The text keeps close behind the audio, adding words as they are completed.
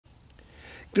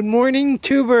Good morning,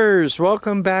 tubers.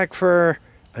 Welcome back for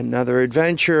another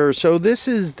adventure. So this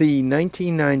is the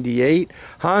 1998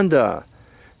 Honda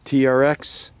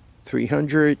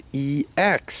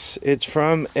TRX300EX. It's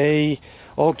from a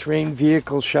all-terrain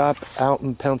vehicle shop out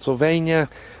in Pennsylvania.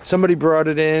 Somebody brought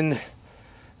it in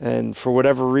and for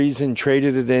whatever reason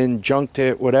traded it in, junked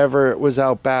it, whatever. It was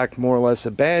out back, more or less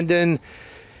abandoned.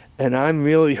 And I'm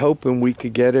really hoping we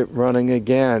could get it running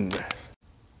again.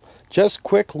 Just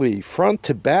quickly, front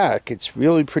to back, it's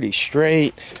really pretty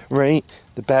straight, right?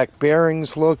 The back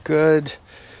bearings look good.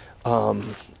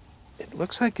 It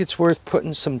looks like it's worth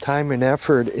putting some time and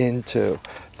effort into.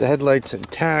 The headlight's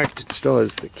intact, it still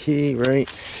has the key, right?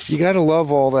 You gotta love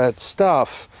all that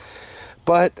stuff,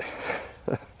 but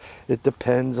it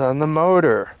depends on the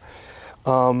motor.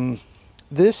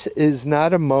 This is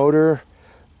not a motor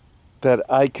that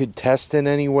I could test in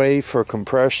any way for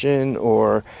compression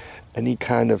or any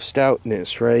kind of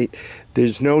stoutness, right?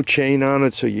 There's no chain on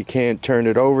it, so you can't turn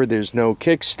it over. There's no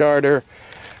Kickstarter,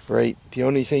 right? The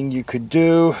only thing you could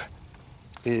do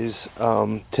is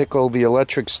tickle the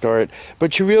electric start,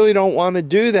 but you really don't want to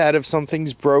do that if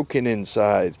something's broken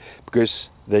inside, because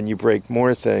then you break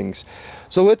more things.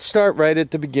 So let's start right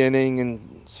at the beginning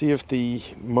and see if the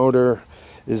motor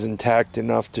is intact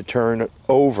enough to turn it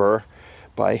over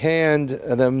by hand,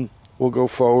 and then we'll go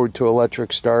forward to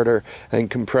electric starter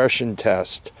and compression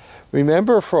test.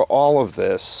 Remember, for all of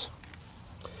this,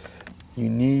 you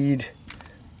need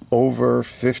over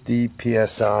 50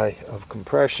 psi of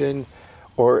compression,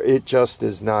 or it just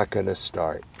is not going to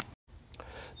start.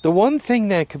 The one thing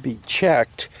that could be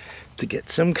checked to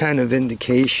get some kind of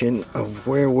indication of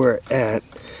where we're at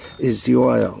is the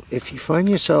oil. If you find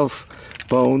yourself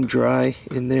bone dry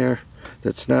in there,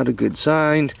 that's not a good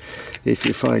sign. If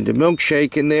you find a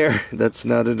milkshake in there, that's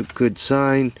not a good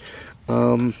sign.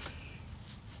 I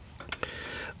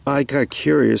got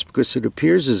curious because it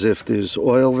appears as if there's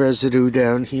oil residue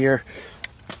down here,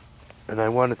 and I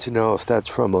wanted to know if that's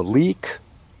from a leak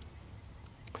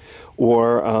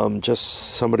or just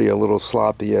somebody a little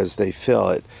sloppy as they fill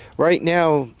it. Right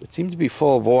now, it seems to be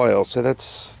full of oil, so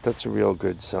that's a real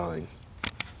good sign.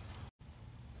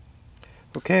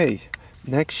 Okay.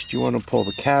 Next, you want to pull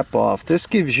the cap off. This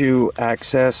gives you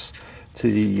access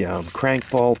to the crank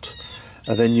bolt,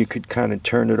 and then you could kind of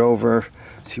turn it over,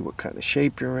 see what kind of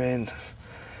shape you're in.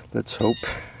 Let's hope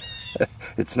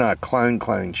it's not clang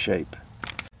shape.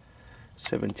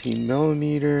 17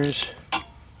 millimeters.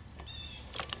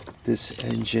 This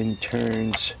engine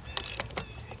turns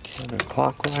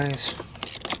counterclockwise.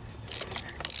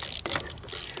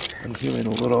 I'm hearing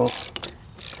a little,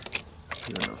 I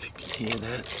don't know if you can hear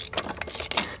that.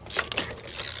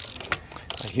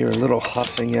 I hear a little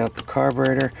huffing out the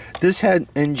carburetor. This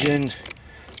engine,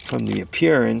 from the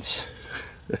appearance,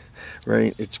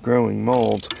 right, it's growing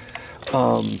mold,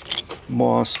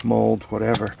 moss, mold,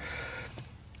 whatever.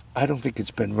 I don't think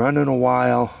it's been running a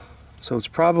while, so it's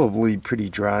probably pretty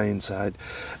dry inside.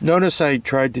 Notice I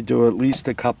tried to do at least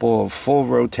a couple of full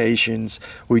rotations.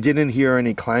 We didn't hear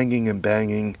any clanging and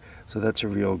banging, so that's a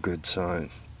real good sign.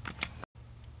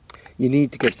 You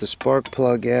need to get the spark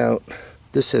plug out.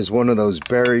 This is one of those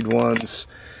buried ones,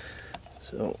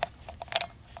 so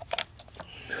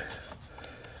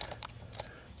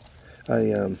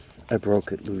I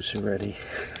broke it loose already.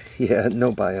 Yeah,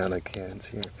 no bionic hands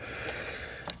here.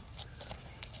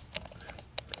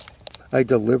 I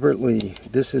deliberately,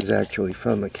 this is actually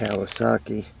from a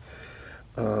Kawasaki.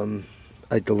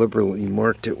 I deliberately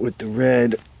marked it with the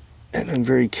red, and I'm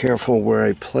very careful where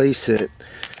I place it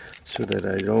so that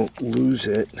I don't lose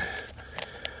it.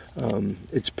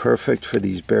 It's perfect for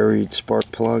these buried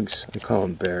spark plugs. I call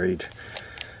them buried.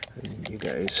 And you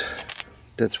guys,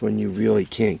 that's when you really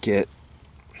can't get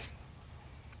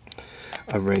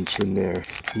a wrench in there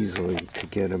easily to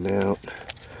get them out.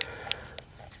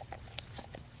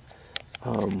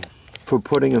 For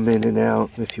putting them in and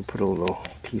out, if you put a little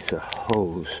piece of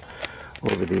hose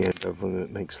over the end of them,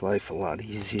 it makes life a lot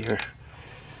easier.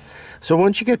 So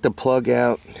once you get the plug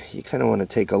out, you kind of want to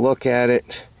take a look at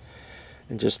it.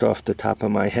 And just off the top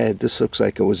of my head, this looks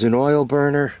like it was an oil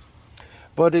burner,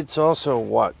 but it's also,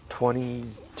 what,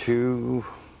 22,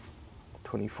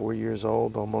 24 years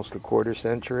old, almost a quarter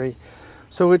century.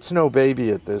 So it's no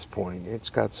baby at this point. It's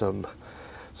got some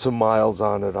miles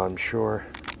on it, I'm sure.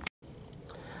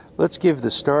 Let's give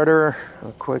the starter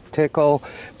a quick tickle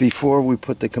before we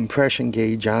put the compression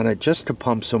gauge on it, just to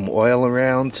pump some oil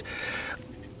around.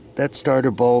 That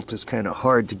starter bolt is kind of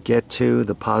hard to get to,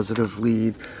 the positive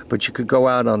lead, but you could go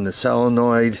out on the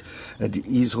solenoid and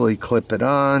easily clip it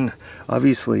on.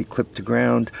 Obviously clip to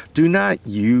ground. Do not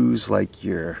use like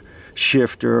your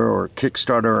shifter or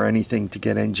kickstarter or anything to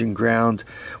get engine ground.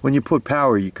 When you put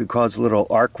power, you could cause a little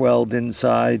arc weld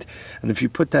inside, and if you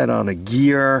put that on a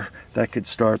gear, that could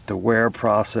start the wear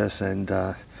process and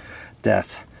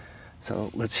death.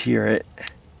 So let's hear it.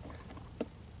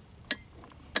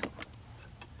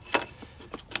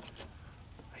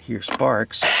 I hear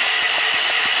sparks.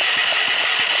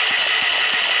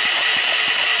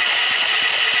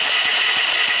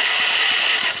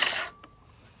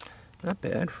 Not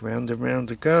bad. Round and round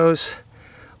it goes.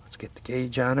 Let's get the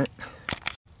gauge on it.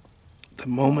 The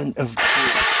moment of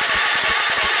truth.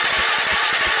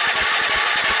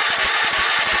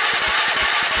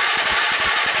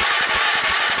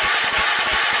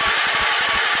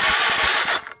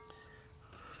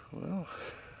 Well,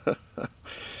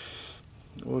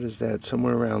 what is that?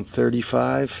 Somewhere around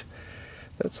 35.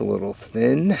 That's a little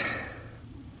thin.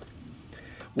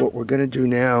 What we're going to do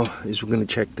now is we're going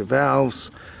to check the valves.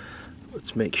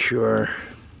 Let's make sure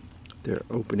they're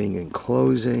opening and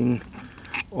closing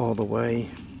all the way.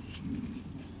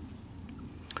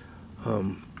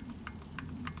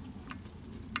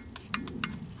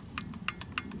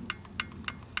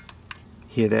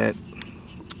 Hear that?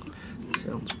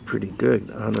 Sounds pretty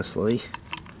good, honestly.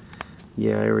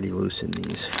 Yeah, I already loosened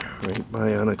these, right?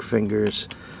 Bionic fingers.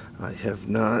 I have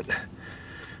not.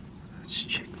 Let's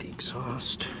check the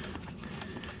exhaust.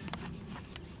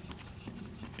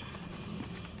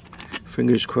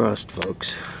 Fingers crossed,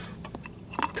 folks.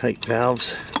 Tight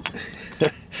valves.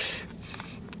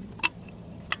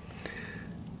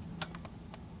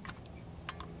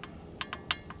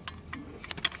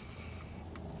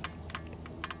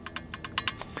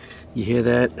 You hear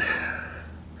that?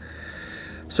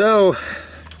 So,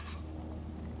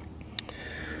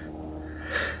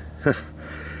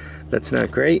 that's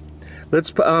not great.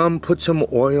 Let's put some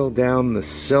oil down the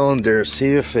cylinder,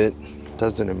 see if it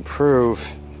doesn't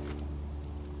improve.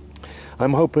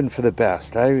 I'm hoping for the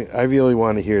best. I really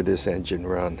want to hear this engine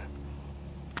run.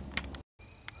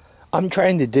 I'm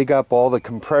trying to dig up all the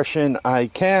compression I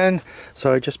can,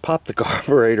 so I just popped the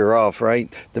carburetor off,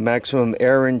 right? The maximum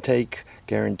air intake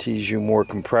guarantees you more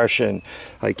compression.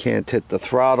 I can't hit the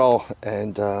throttle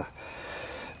and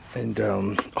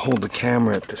hold the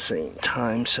camera at the same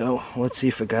time, so let's see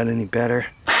if it got any better.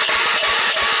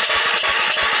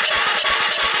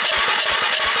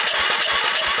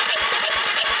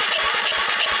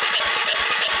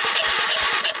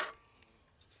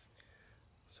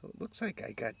 So it looks like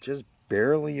I got just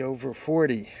barely over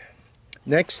 40.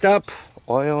 Next up,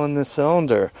 oil in the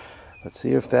cylinder. Let's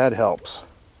see if that helps.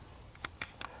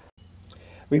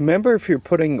 Remember, if you're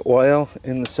putting oil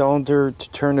in the cylinder,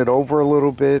 to turn it over a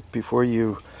little bit before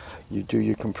you do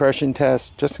your compression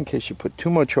test, just in case you put too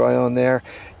much oil in there.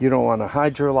 You don't want to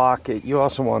hydrolock it. You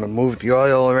also want to move the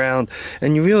oil around,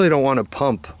 and you really don't want to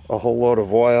pump a whole load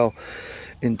of oil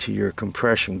into your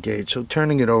compression gauge. So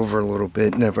turning it over a little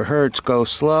bit never hurts. Go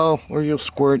slow or you'll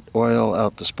squirt oil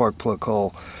out the spark plug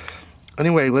hole.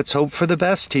 Anyway, let's hope for the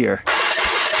best here.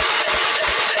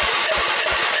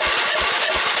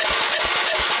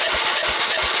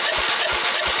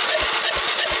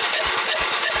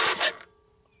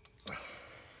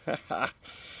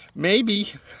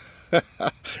 Maybe.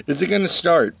 Is it going to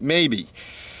start? Maybe.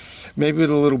 Maybe with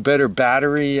a little better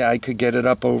battery, I could get it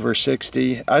up over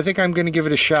 60. I think I'm going to give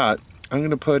it a shot. I'm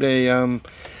going to put a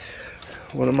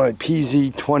one of my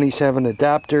PZ27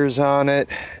 adapters on it,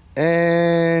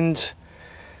 and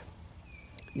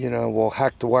you know, we'll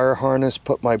hack the wire harness,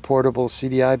 put my portable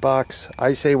CDI box.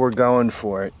 I say we're going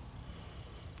for it.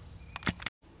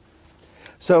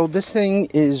 So this thing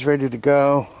is ready to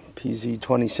go.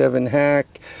 PZ27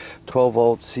 hack, 12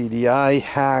 volt CDI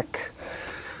hack.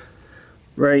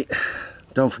 Right,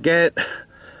 don't forget,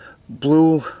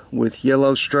 blue with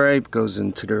yellow stripe goes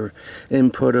into the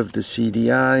input of the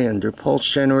CDI under pulse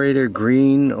generator.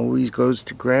 Green always goes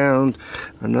to ground.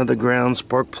 Another ground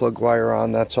spark plug wire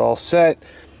on. That's all set.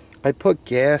 I put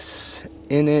gas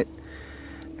in it,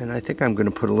 and I think I'm going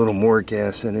to put a little more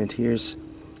gas in it. Here's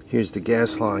the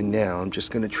gas line now. I'm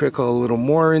just going to trickle a little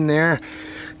more in there.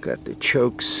 Got the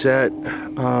choke set.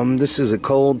 This is a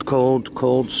cold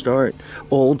start.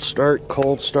 Old start,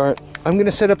 cold start. I'm going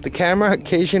to set up the camera.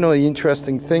 Occasionally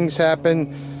interesting things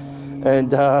happen,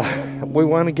 and we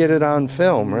want to get it on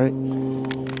film, right?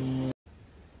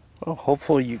 Well,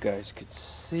 hopefully you guys could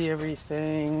see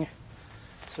everything.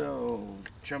 So,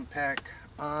 jump pack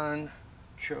on,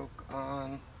 choke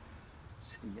on,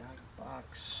 CDI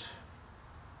box.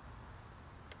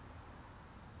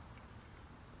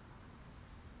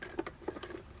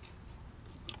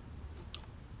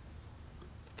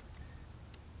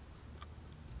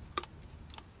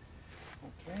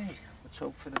 Okay, let's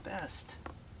hope for the best.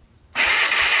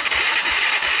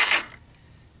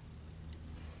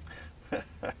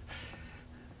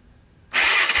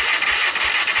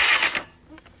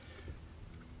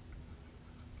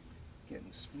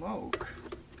 Getting smoke.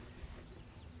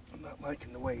 I'm not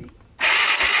liking the way.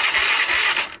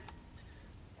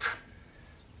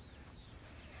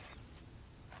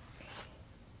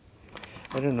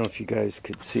 I don't know if you guys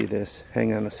could see this.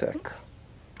 Hang on a sec.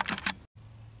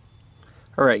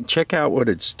 Alright, check out what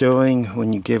it's doing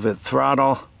when you give it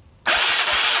throttle.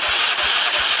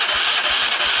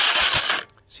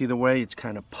 See the way it's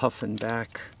kind of puffing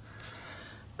back?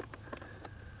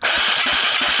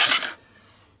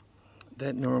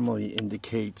 That normally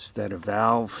indicates that a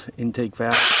valve, intake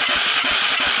valve,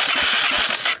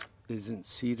 isn't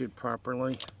seated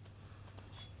properly. See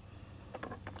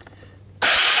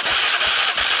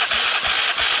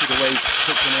the way it's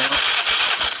kicking out?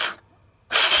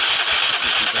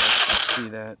 If you guys can see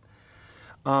that.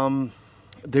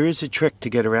 There is a trick to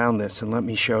get around this, and let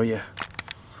me show you.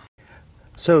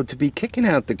 So to be kicking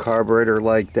out the carburetor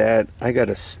like that, I got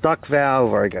a stuck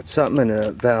valve or I got something in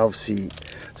a valve seat.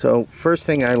 So first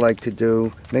thing I like to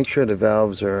do, make sure the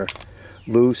valves are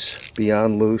loose,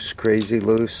 beyond loose, crazy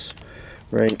loose,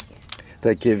 right?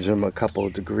 That gives them a couple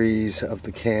of degrees of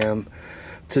the cam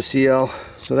to seal.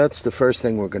 So that's the first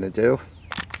thing we're going to do.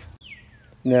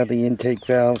 Now the intake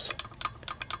valves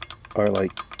are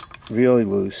like really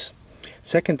loose.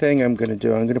 Second thing I'm going to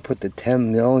do, I'm going to put the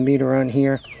 10 millimeter on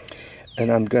here,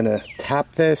 and I'm going to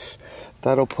tap this.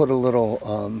 That'll put a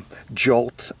little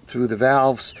jolt through the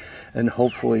valves and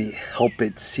hopefully help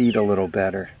it seat a little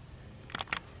better.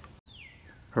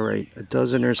 Alright, a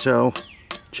dozen or so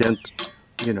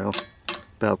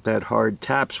about that hard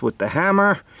taps with the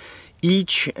hammer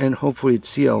each, and hopefully it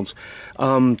seals.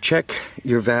 Check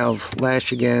your valve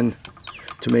lash again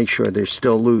to make sure they're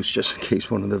still loose, just in case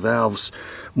one of the valves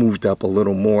moved up a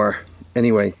little more.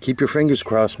 Anyway, keep your fingers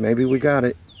crossed, maybe we got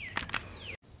it.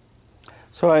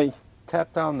 So I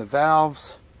tapped down the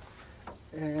valves,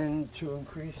 and to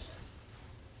increase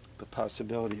the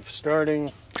possibility of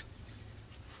starting,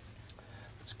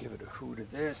 let's give it a hoot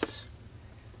of this.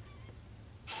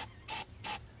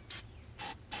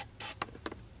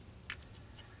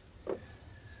 And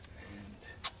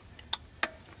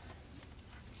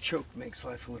choke makes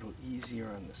life a little easier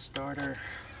on the starter.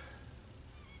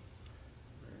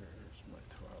 Where's my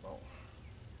throttle?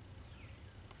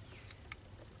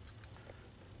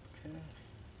 Okay.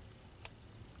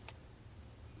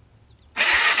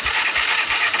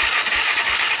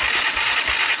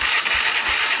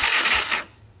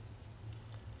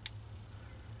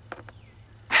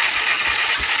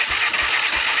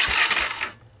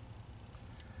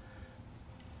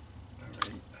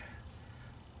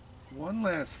 One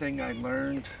last thing I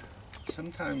learned,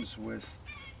 sometimes with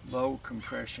low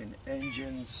compression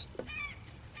engines,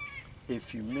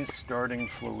 if you miss starting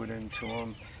fluid into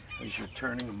them as you're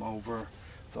turning them over,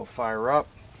 they'll fire up.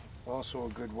 Also a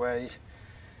good way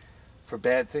for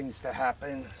bad things to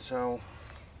happen, so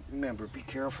remember, be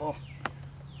careful.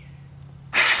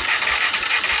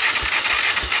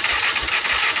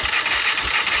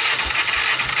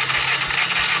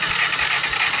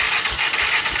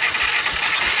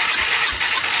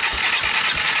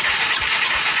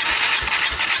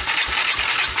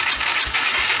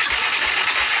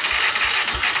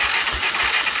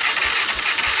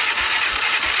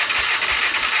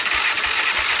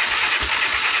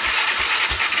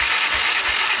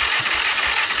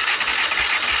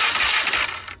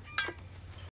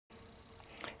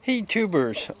 Hey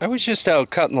tubers, I was just out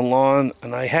cutting the lawn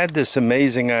and I had this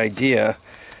amazing idea,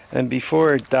 and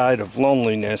before it died of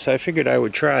loneliness I figured I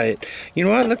would try it. You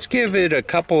know what, let's give it a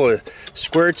couple of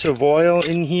squirts of oil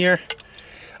in here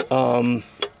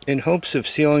in hopes of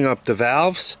sealing up the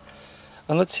valves,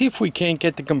 and let's see if we can't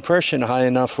get the compression high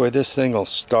enough where this thing will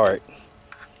start.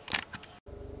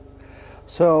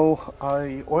 So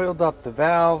I oiled up the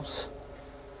valves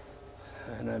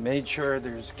and I made sure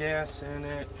there's gas in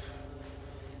it.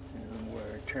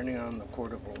 Turning on the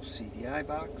portable CDI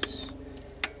box,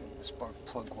 and the spark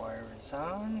plug wire is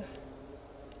on,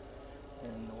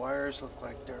 and the wires look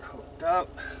like they're hooked up.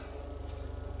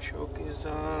 Choke is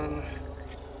on.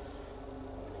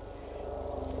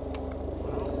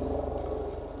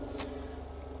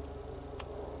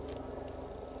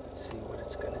 Let's see what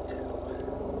it's going to do.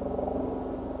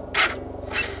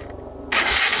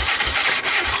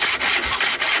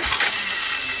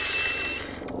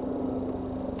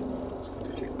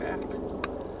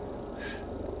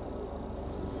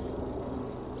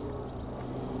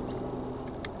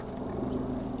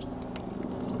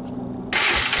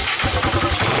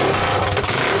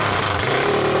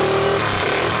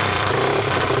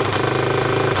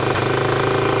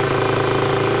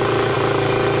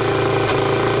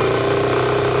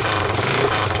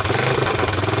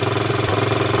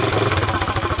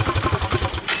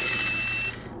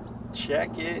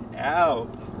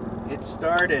 it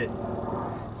started.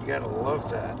 You gotta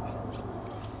love that.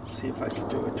 See if I can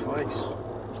do it twice.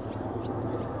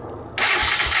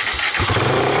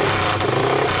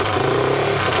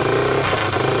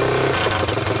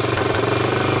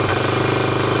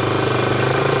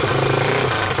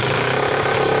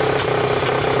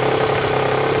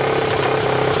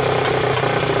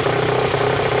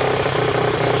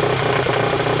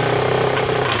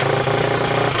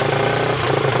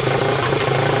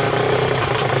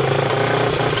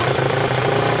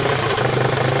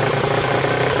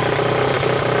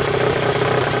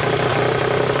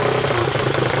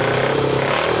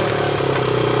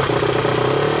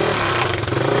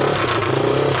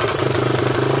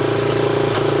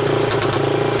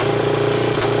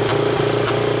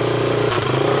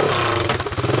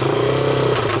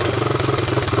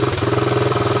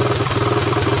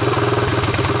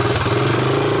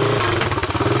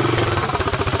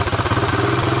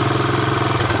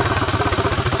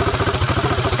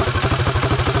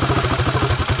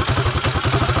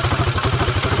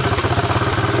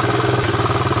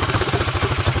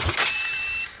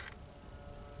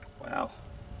 Wow,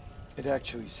 it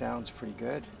actually sounds pretty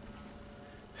good.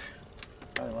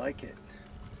 I like it.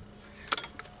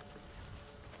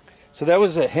 So that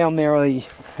was a Hail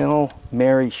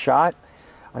Mary shot.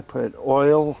 I put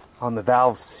oil on the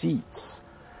valve seats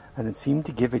and it seemed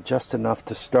to give it just enough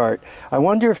to start. I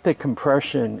wonder if the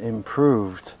compression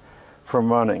improved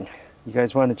from running. You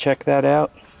guys want to check that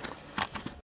out?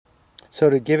 So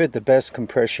to give it the best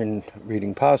compression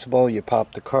reading possible, you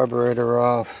pop the carburetor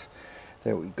off.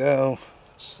 There we go.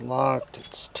 It's locked,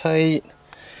 it's tight.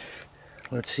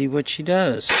 Let's see what she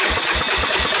does.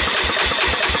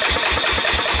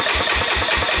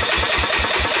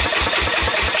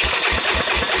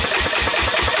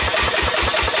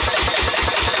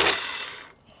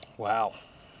 Wow.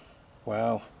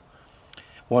 Wow.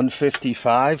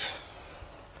 155.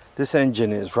 This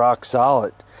engine is rock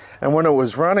solid. And when it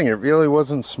was running, it really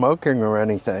wasn't smoking or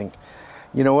anything.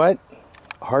 You know what?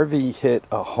 Harvey hit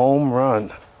a home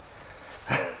run.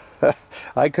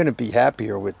 I couldn't be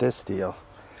happier with this deal.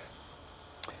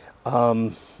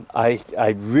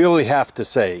 I really have to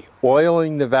say,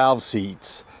 oiling the valve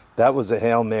seats, that was a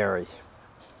Hail Mary.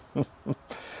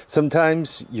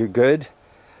 Sometimes you're good,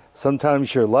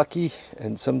 sometimes you're lucky,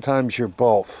 and sometimes you're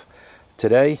both.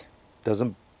 Today,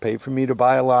 doesn't pay for me to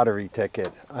buy a lottery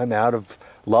ticket. I'm out of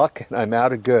luck and I'm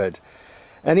out of good.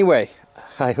 Anyway,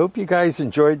 I hope you guys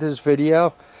enjoyed this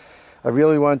video. I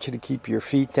really want you to keep your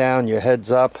feet down, your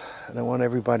heads up, and I want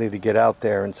everybody to get out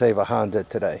there and save a Honda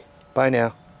today. Bye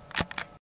now.